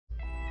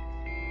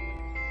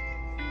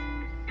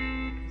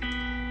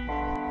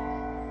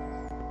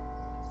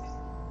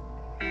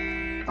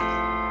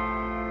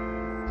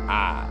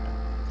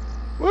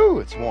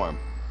it's warm.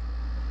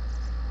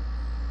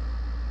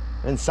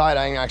 Inside,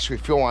 I can actually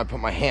feel when I put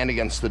my hand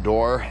against the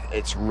door,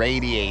 it's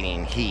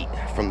radiating heat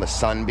from the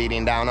sun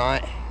beating down on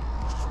it.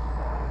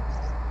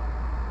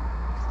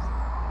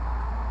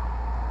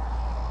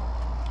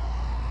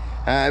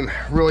 I'm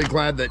really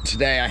glad that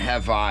today I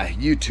have a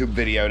YouTube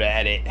video to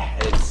edit.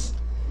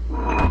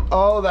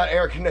 Oh, that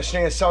air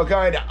conditioning is so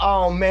good.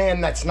 Oh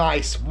man, that's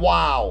nice.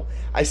 Wow.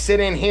 I sit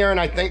in here and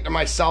I think to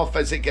myself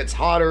as it gets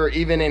hotter,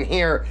 even in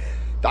here,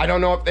 I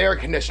don't know if the air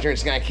conditioner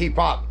is gonna keep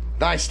up.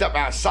 Then I step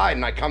outside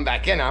and I come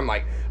back in and I'm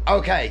like,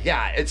 okay,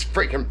 yeah, it's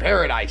freaking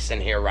paradise in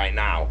here right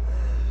now.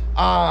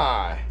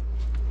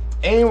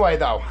 Anyway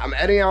though, I'm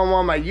editing on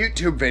one of my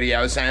YouTube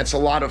videos and it's a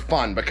lot of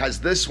fun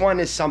because this one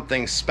is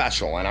something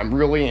special and I'm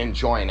really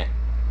enjoying it.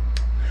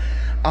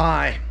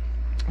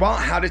 Well,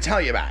 how to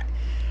tell you about it?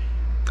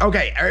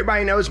 Okay,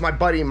 everybody knows my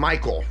buddy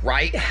Michael,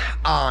 right?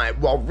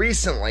 Well,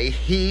 recently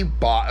he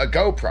bought a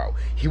GoPro.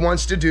 He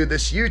wants to do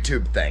this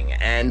YouTube thing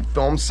and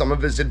film some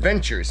of his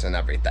adventures and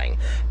everything.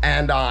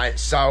 And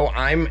so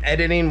I'm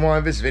editing one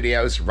of his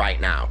videos right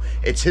now.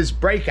 It's his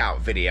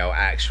breakout video,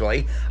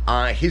 actually.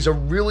 He's a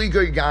really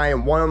good guy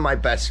and one of my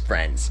best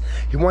friends.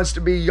 He wants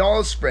to be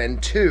y'all's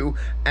friend too,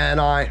 and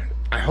I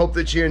hope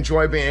that you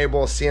enjoy being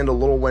able to see into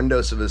little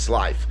windows of his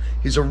life.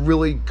 He's a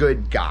really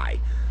good guy.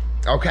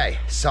 Okay,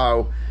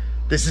 so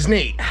this is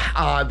neat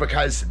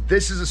because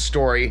this is a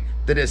story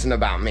that isn't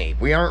about me.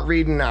 We aren't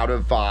reading out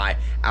of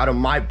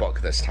my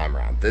book this time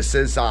around. This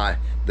is the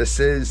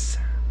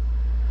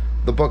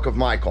book of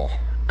Michael.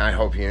 I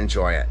hope you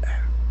enjoy it.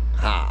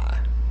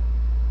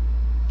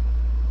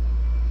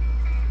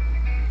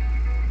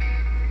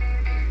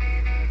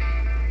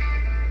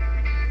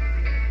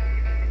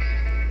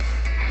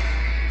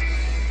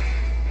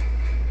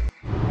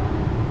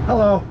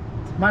 Hello,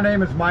 my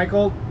name is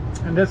Michael,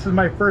 and this is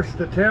my first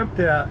attempt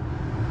at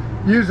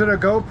using a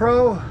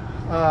GoPro.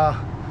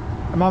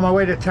 I'm on my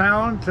way to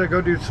town to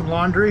go do some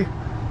laundry,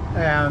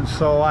 and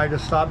so I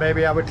just thought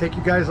maybe I would take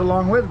you guys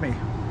along with me.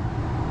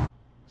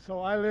 So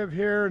I live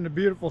here in the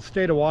beautiful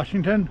state of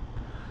Washington.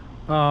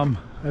 I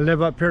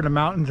live up here in the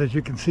mountains, as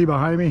you can see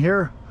behind me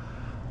here.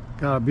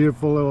 Got a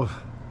beautiful little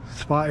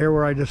spot here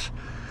where I just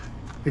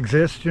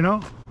exist, you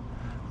know.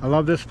 I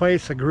love this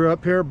place. I grew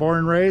up here, born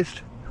and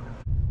raised.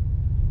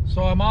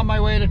 So I'm on my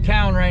way to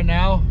town right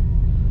now,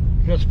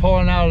 just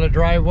pulling out of the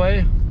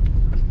driveway.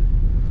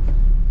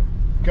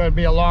 Gonna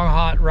be a long,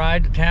 hot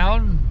ride to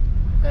town,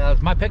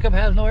 as my pickup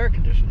has no air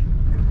conditioning.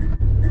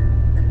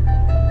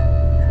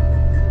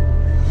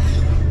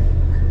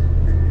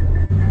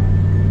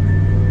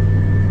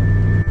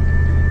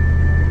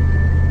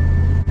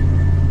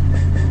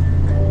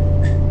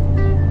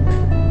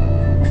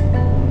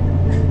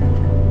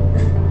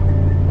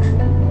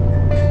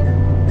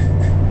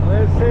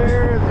 This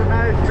here is a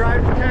nice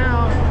drive to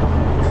town.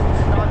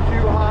 Not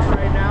too hot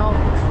right now.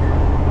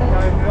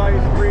 Got a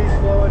nice breeze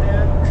blowing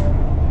in.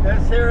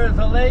 This here is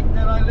a lake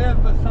that I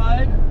live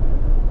beside.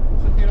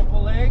 It's a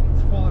beautiful lake.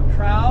 It's full of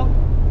trout,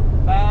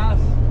 bass.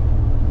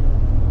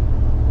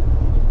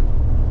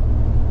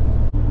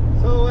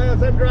 So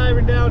as I'm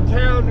driving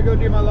downtown to go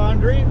do my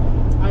laundry,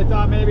 I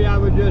thought maybe I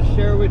would just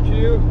share with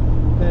you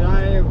that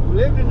I have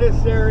lived in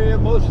this area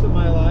most of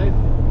my life.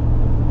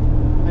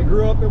 I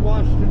grew up in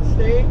Washington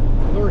State,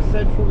 North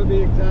Central to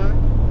be exact.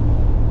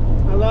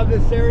 I love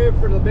this area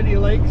for the many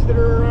lakes that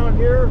are around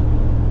here.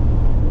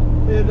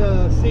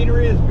 The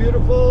scenery is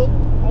beautiful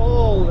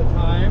all the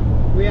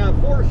time. We have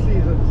 4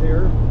 seasons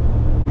here.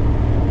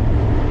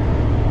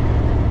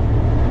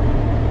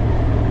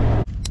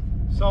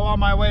 So on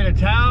my way to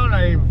town,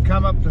 I've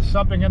come up to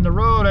something in the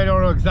road. I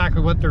don't know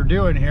exactly what they're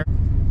doing here.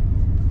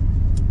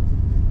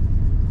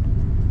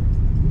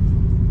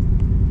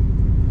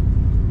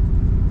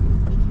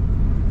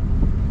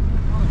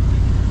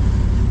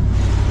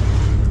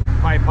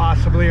 Might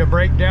possibly a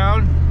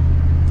breakdown.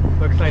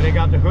 Looks like they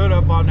got the hood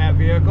up on that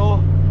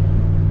vehicle.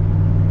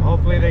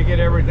 Hopefully they get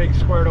everything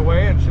squared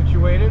away and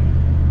situated.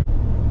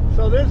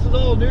 So this is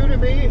all new to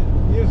me,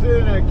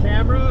 using a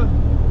camera.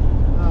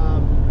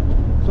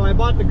 So I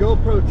bought the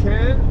GoPro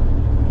 10.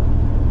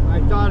 I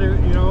thought,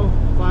 you know,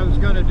 if I was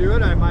going to do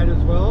it, I might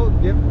as well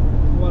get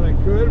what I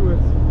could with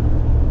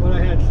what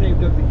I had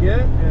saved up to get.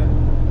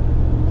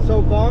 And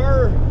so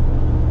far,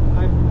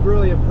 I'm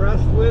really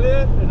impressed with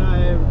it, and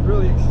I'm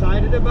really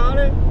excited about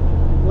it.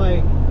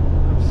 Like,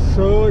 I'm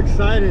so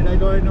excited, I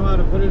don't even know how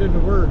to put it into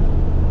words.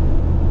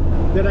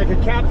 That I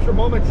could capture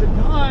moments in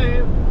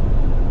time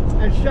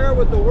and share it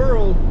with the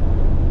world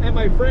and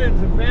my friends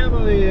and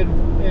family and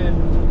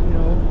you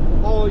know,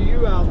 all of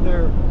you out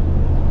there.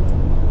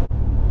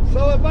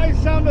 So if I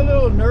sound a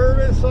little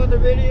nervous on the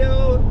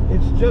video,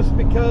 it's just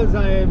because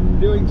I am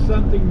doing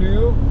something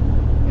new,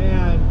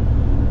 and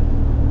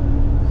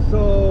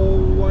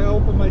so I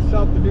open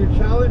myself to new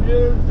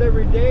challenges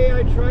every day.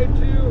 I try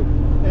to,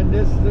 and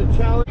this is a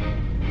challenge.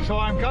 So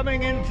I'm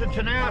coming into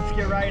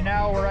Tanaskia right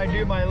now where I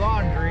do my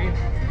laundry.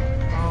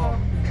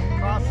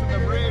 Crossing the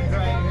bridge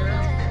right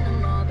here.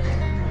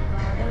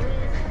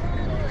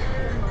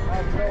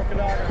 That's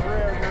Coconut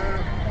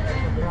River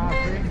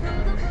crossing.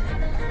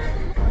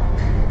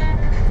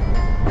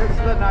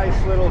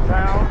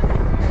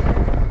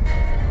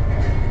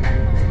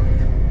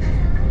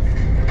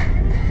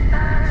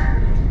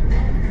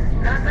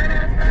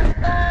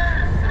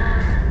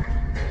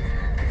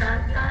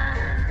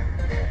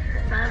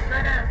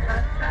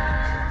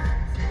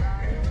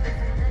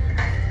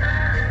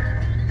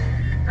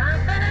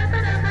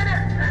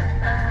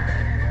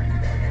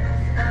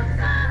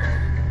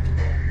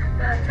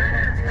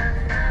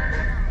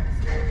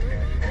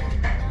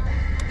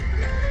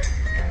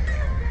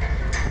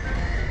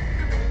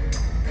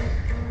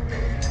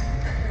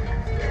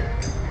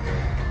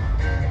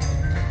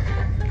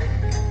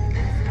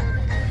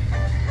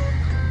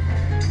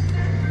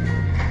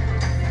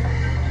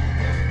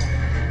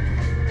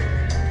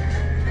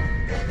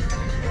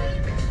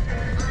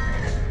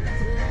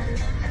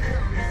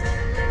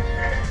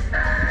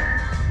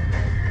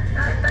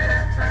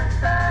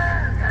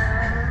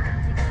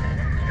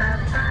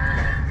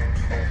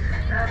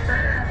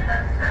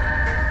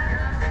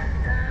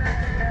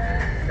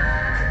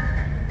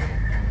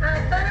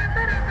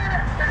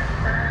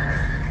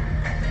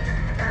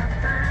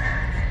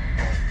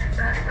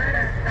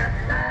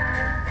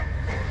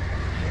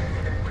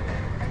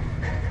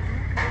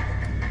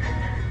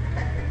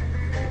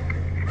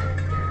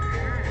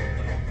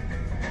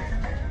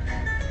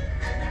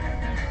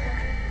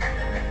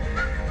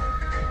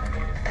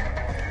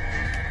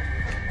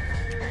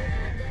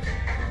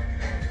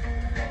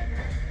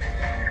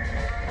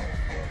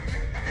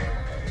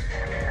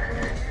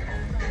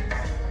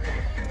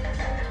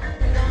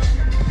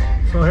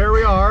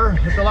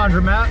 at the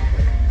laundromat.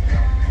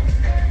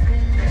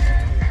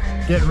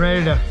 Getting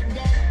ready to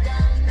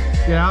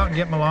get out and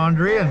get my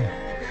laundry and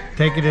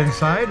take it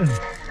inside, and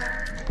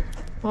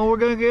well, we're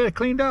gonna get it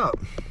cleaned up.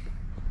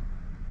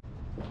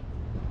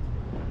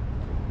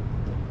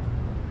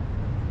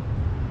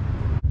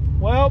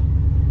 Well,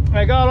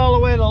 I got all the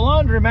way to the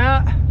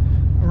laundromat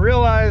and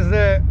realized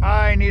that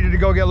I needed to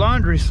go get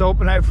laundry soap,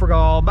 and I forgot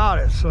all about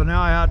it. So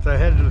now I have to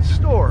head to the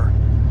store.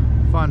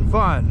 Fun.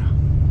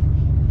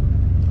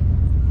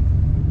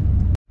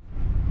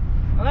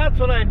 Well, that's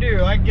what I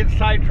do. I get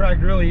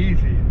sidetracked really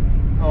easy.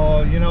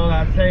 Oh, you know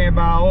that saying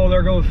about, oh,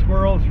 there goes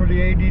squirrels for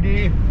the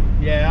ADD?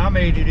 Yeah, I'm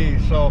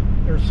ADD, so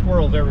there's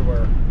squirrels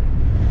everywhere.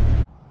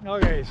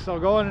 Okay, so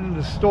going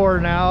into the store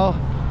now,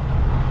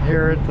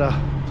 here at the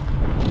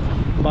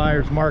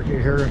buyer's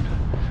market here.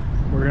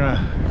 We're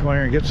gonna go in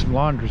here and get some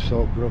laundry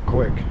soap real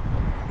quick.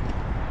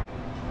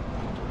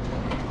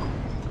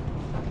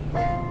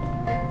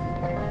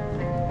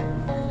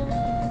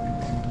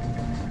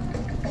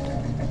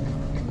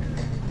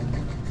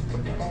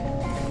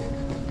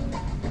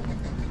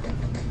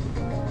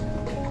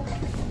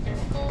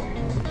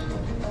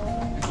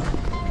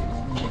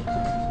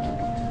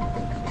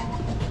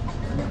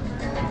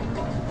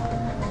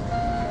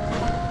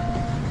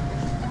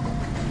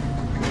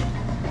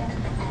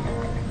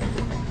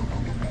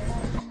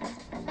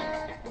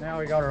 Now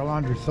we got our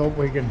laundry soap,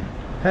 we can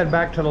head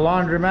back to the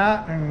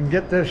laundromat and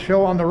get this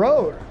show on the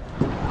road.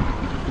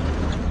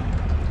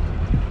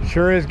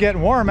 Sure is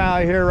getting warm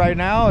out here right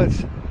now.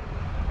 It's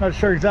not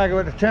sure exactly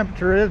what the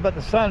temperature is, but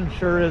the sun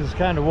sure is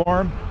kind of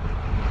warm.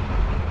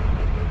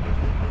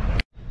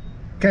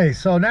 Okay,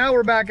 so now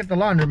we're back at the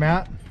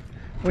laundromat.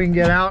 We can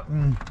get out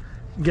and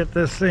get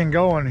this thing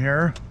going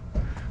here.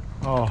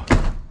 Oh,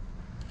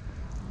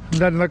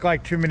 doesn't look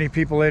like too many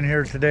people in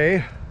here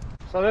today.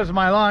 So this is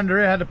my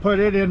laundry. I had to put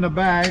it in the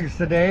bags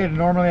today, and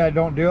normally I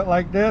don't do it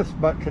like this,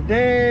 but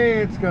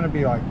today it's going to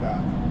be like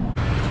that.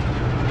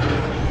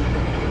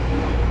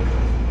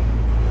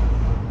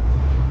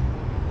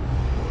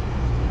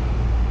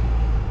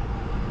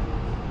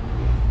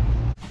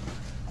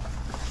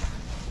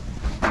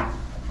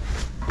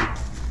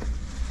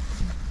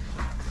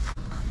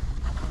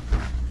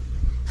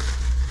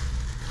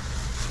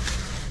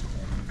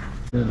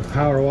 Then the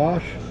power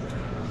wash.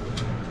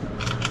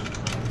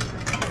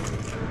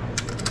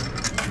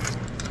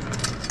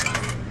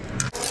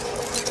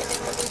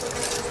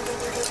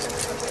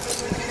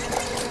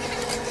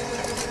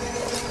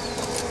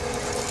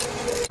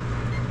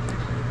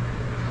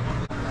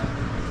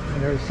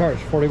 There it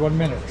starts, 41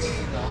 minutes.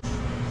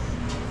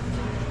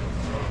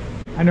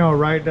 I know,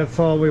 right? That's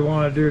all we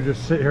want to do,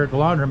 just sit here at the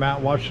laundromat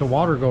and watch the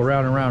water go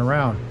round and round and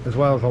round, as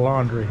well as the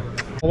laundry.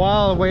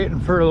 While waiting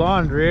for the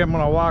laundry, I'm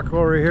going to walk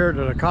over here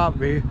to the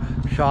coffee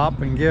shop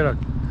and get a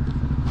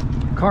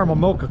caramel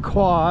mocha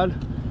quad.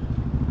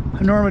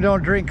 I normally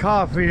don't drink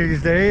coffee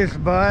these days,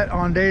 but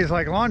on days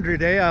like laundry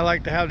day, I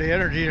like to have the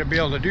energy to be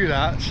able to do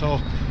that. So,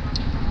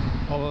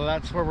 well,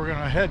 that's where we're going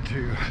to head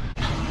to.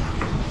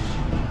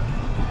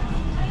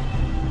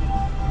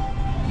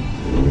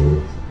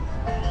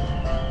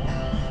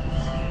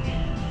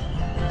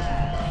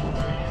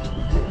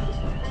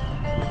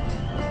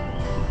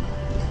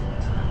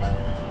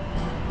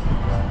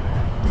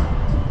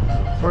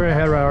 We're gonna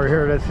head right over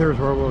here. Here's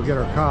where we'll get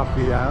our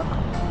coffee at.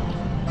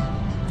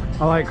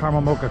 I like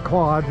caramel mocha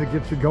quads. It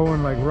gets you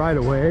going like right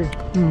away.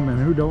 And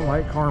who don't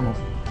like caramel?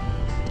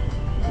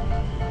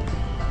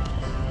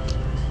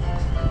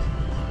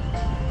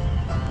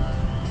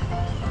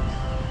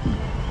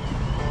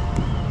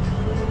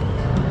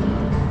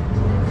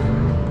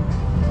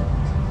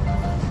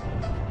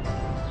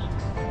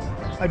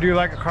 I do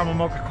like a caramel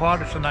mocha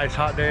quad. It's a nice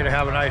hot day to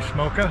have a nice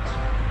mocha.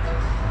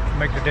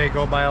 Make the day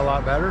go by a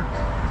lot better.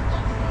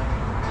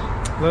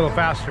 A little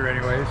faster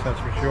anyways, that's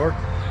for sure.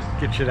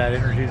 Get you that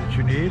energy that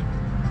you need.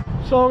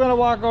 So we're gonna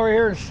walk over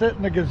here and sit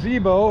in the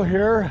gazebo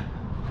here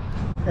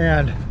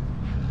and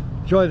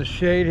enjoy the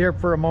shade here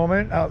for a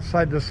moment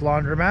outside this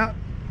laundromat.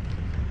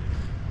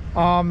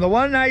 The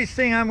one nice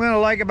thing I'm gonna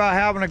like about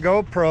having a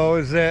GoPro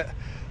is that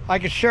I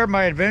can share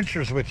my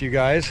adventures with you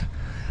guys.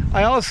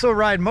 I also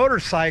ride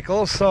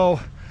motorcycles,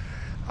 so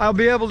I'll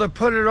be able to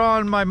put it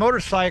on my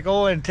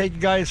motorcycle and take you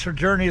guys for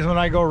journeys when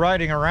I go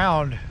riding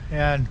around.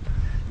 And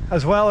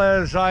as well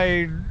as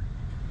I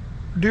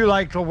do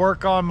like to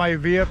work on my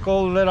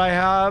vehicle that I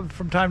have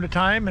from time to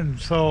time, and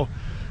so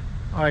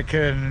I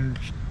can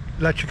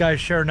let you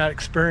guys share in that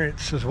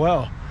experience as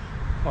well.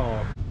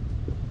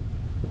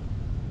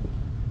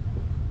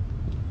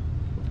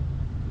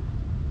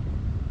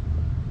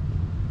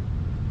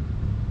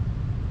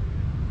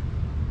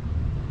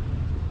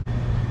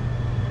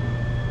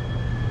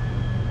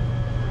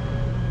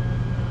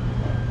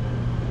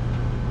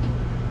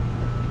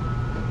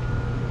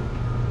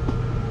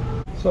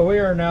 So we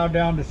are now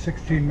down to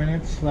 16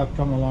 minutes left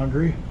on the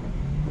laundry.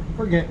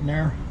 We're getting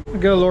there. The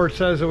good Lord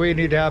says that we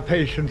need to have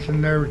patience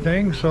and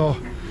everything, so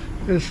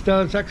this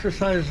does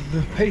exercise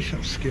the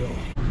patience skill.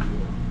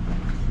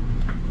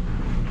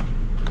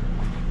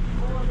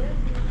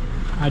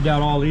 I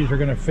doubt all these are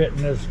going to fit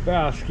in this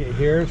basket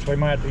here, so I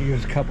might have to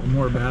use a couple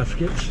more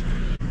baskets.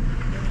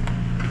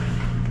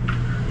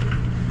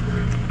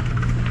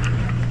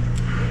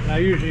 I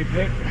usually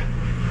pick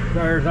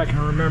dryers I can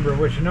remember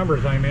which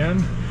numbers I'm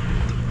in.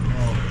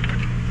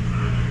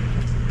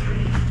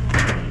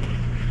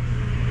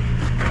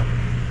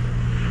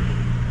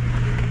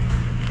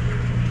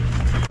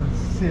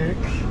 6,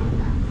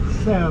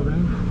 7,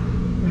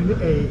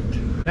 and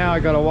 8. Now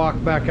I got to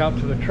walk back out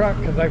to the truck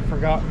because I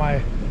forgot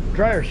my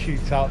dryer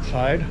sheets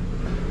outside.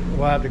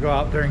 We'll have to go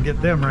out there and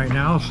get them right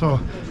now, so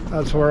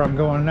that's where I'm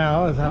going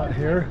now, is out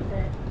here.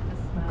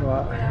 Go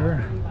out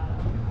here,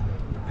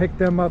 pick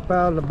them up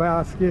out of the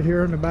basket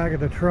here in the back of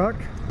the truck,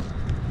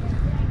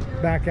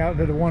 back out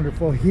into the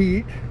wonderful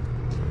heat.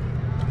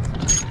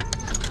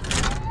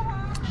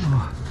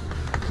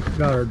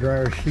 Got our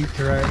dryer sheets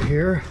right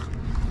here.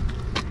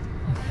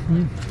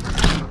 You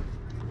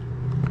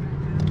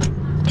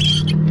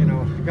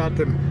know, got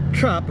them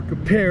tropical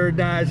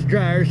paradise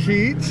dryer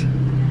sheets.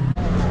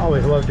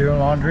 Always love doing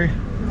laundry.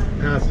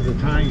 Passes the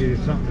time, gives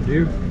you something to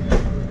do.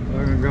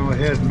 I'm gonna go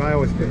ahead and I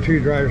always put 2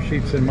 dryer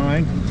sheets in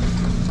mine.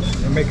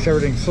 It makes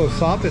everything so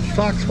soft that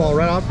socks fall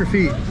right off your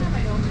feet.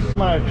 I'm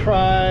gonna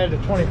try the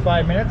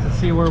 25 minutes and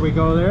see where we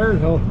go there.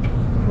 So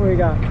we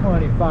got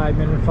 25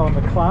 minutes on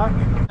the clock,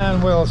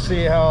 and we'll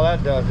see how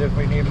that does. If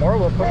we need more,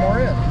 we'll put more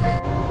in.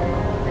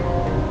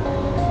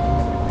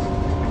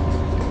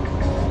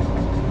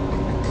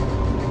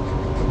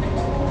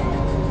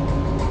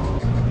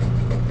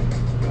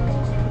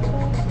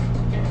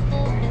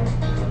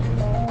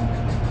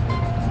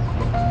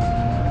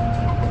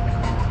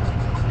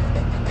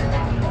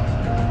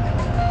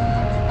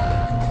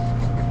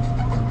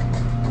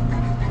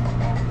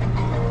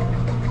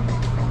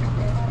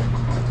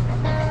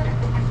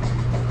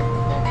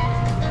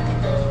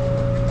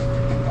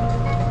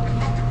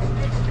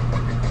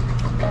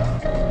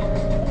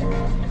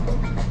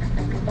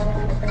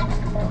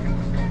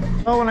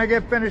 So when I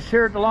get finished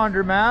here at the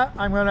laundromat,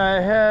 I'm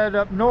gonna head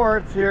up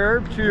north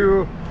here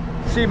to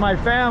see my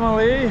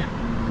family,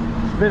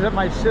 visit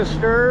my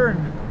sister,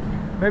 and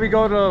maybe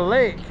go to the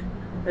lake.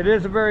 It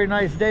is a very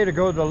nice day to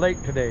go to the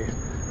lake today.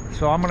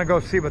 So I'm gonna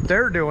go see what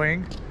they're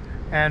doing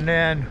and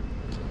then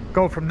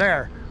go from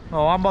there.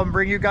 So I'm gonna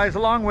bring you guys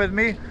along with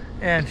me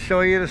and show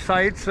you the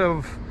sights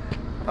of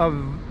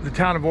the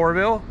town of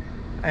Oroville,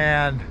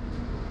 and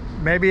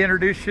maybe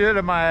introduce you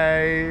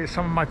to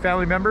some of my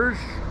family members.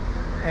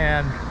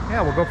 And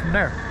yeah, we'll go from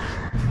there.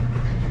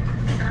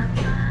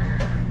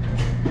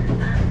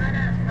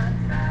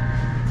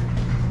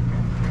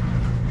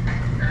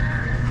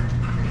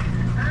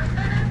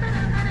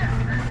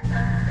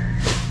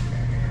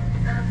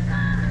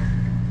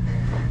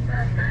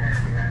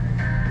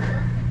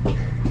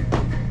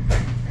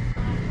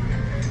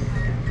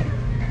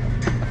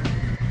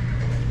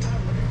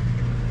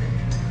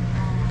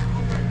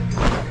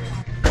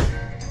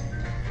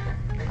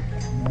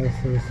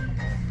 This is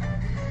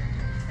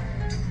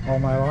all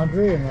my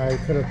laundry, and I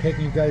could have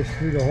taken you guys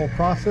through the whole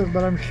process,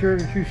 but I'm sure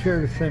that you share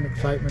the same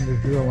excitement as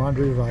doing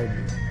laundry as I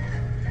do.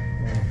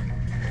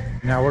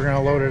 Now we're going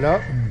to load it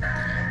up and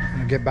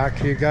get back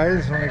to you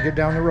guys when I get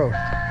down the road.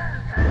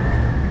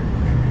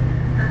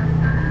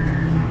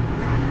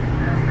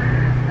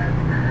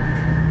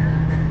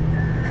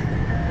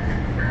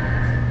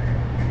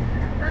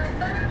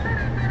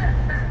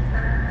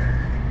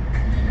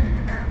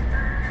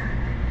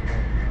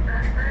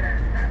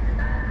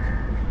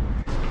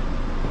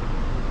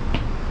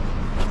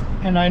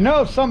 And I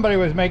know somebody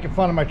was making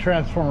fun of my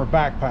Transformer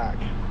backpack.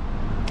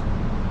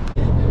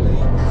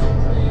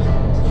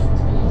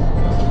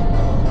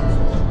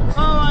 Oh,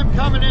 I'm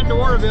coming into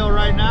Oroville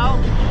right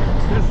now.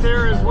 This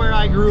here is where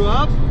I grew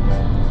up.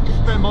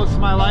 Spent most of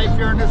my life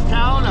here in this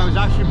town. I was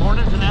actually born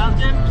in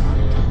Tenascan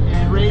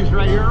and raised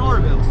right here in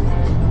Oroville.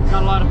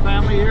 Got a lot of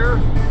family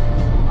here.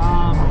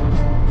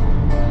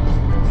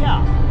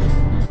 Yeah.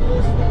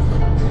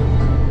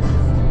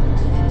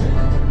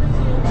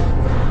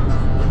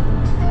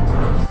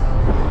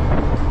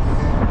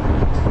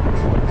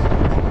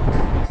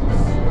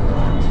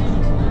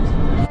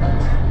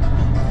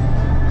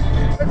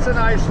 It's a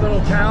nice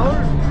little town.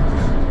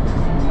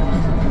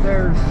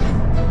 There's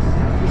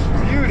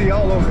just beauty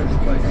all over this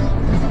place.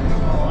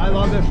 Oh, I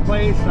love this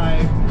place.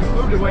 I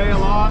moved away a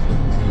lot.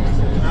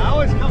 I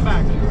always come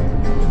back to it.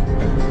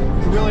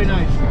 It's a really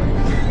nice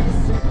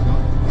place.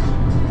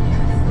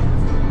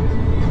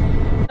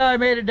 I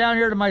made it down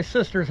here to my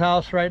sister's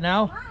house right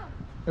now.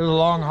 It was a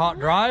long, hot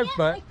drive,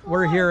 but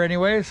we're here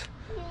anyways.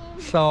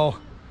 So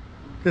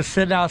just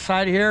sitting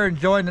outside here,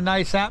 enjoying the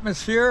nice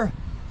atmosphere.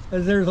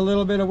 As there's a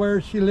little bit of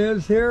where she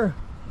lives here,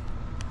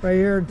 right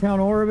here in town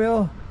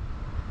Oroville.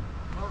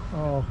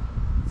 Oh,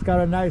 it's got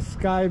a nice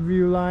sky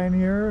view line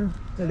here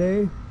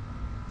today.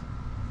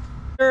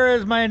 Here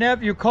is my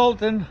nephew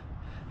Colton.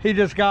 He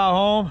just got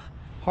home.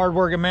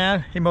 Hard-working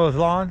man. He mows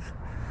lawns,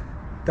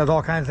 does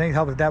all kinds of things,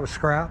 helps his dad with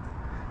scrap.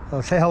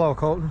 So say hello,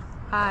 Colton.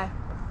 Hi.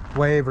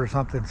 Wave or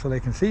something so they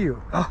can see you.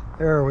 Oh,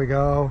 there we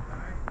go.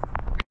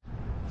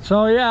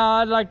 So yeah,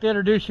 I'd like to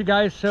introduce you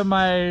guys to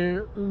my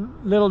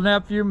little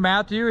nephew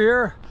Matthew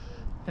here.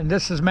 And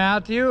this is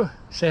Matthew.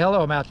 Say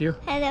hello, Matthew.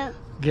 Hello.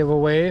 Give a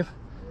wave.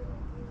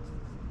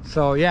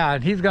 So yeah,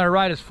 and he's gonna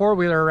ride his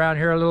four-wheeler around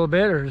here a little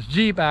bit, or his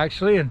Jeep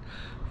actually, and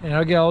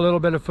I'll get a little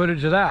bit of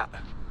footage of that.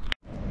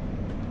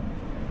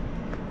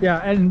 Yeah,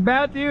 and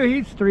Matthew,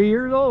 he's 3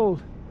 years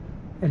old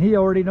and he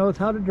already knows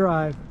how to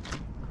drive.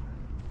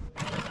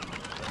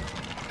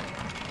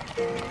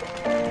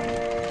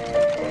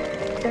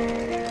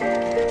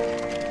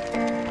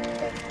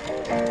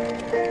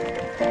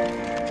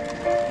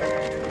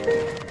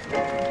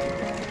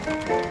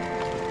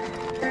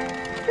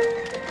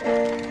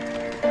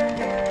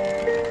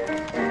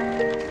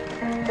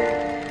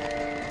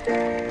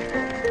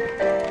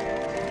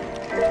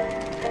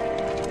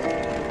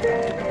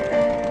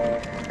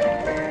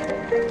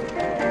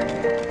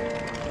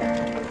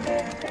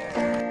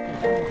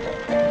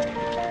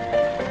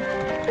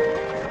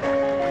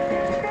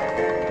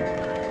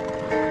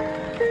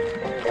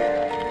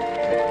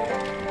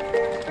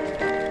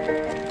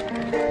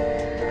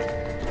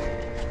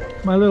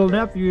 My little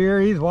nephew here,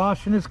 he's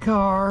washing his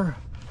car.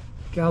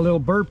 Got a little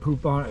bird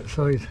poop on it,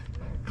 so he's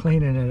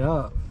cleaning it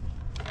up.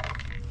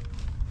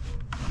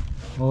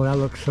 Oh, that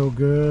looks so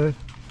good.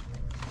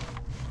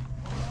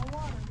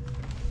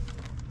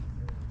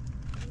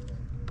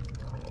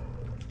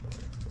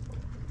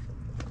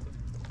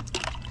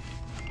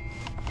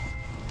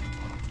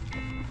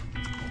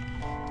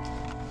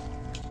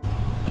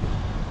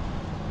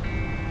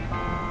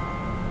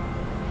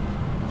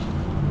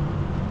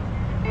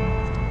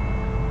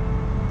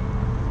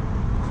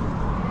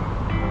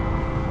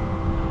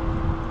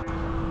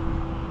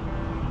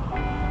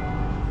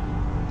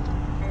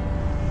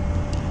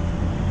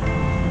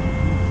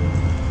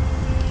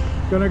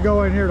 Gonna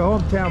go in here to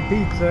Hometown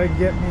Pizza and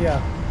get me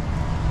a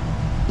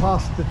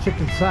pasta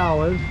chicken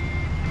salad.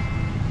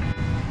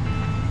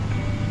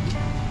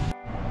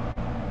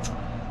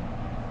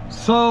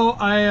 So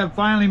I have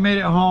finally made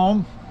it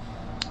home.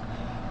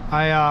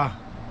 I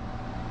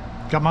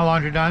got my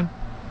laundry done,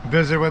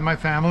 visited with my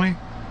family.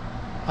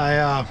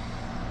 I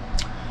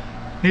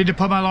need to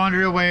put my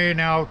laundry away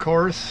now, of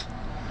course.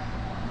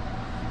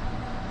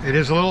 It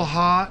is a little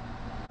hot.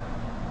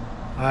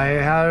 I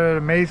had an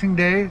amazing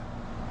day,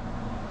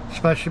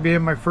 especially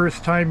being my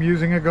first time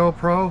using a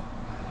GoPro,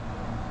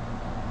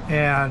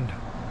 and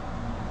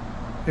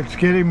it's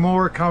getting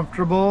more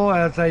comfortable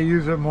as I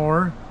use it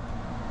more.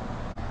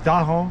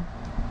 Got home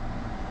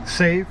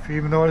safe,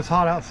 even though it's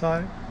hot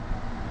outside.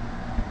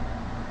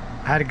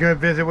 Had a good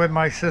visit with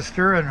my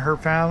sister and her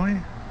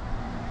family,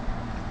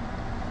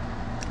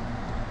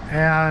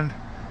 and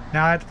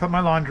now I have to put my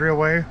laundry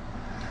away.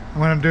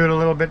 I'm going to do it a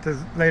little bit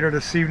later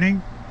this evening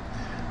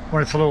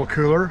when it's a little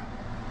cooler.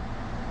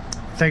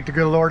 Thank the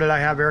good Lord that I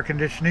have air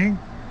conditioning,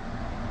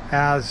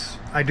 as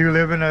I do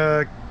live in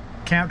a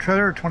camp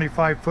trailer, a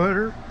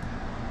 25-footer,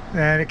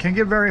 and it can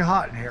get very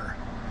hot in here.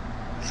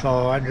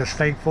 So I'm just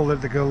thankful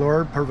that the good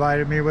Lord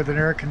provided me with an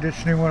air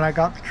conditioning when I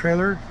got the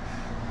trailer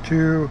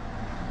to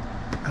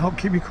help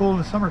keep me cool in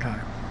the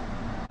summertime.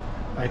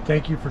 I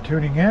thank you for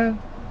tuning in,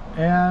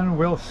 and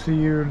we'll see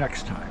you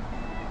next time.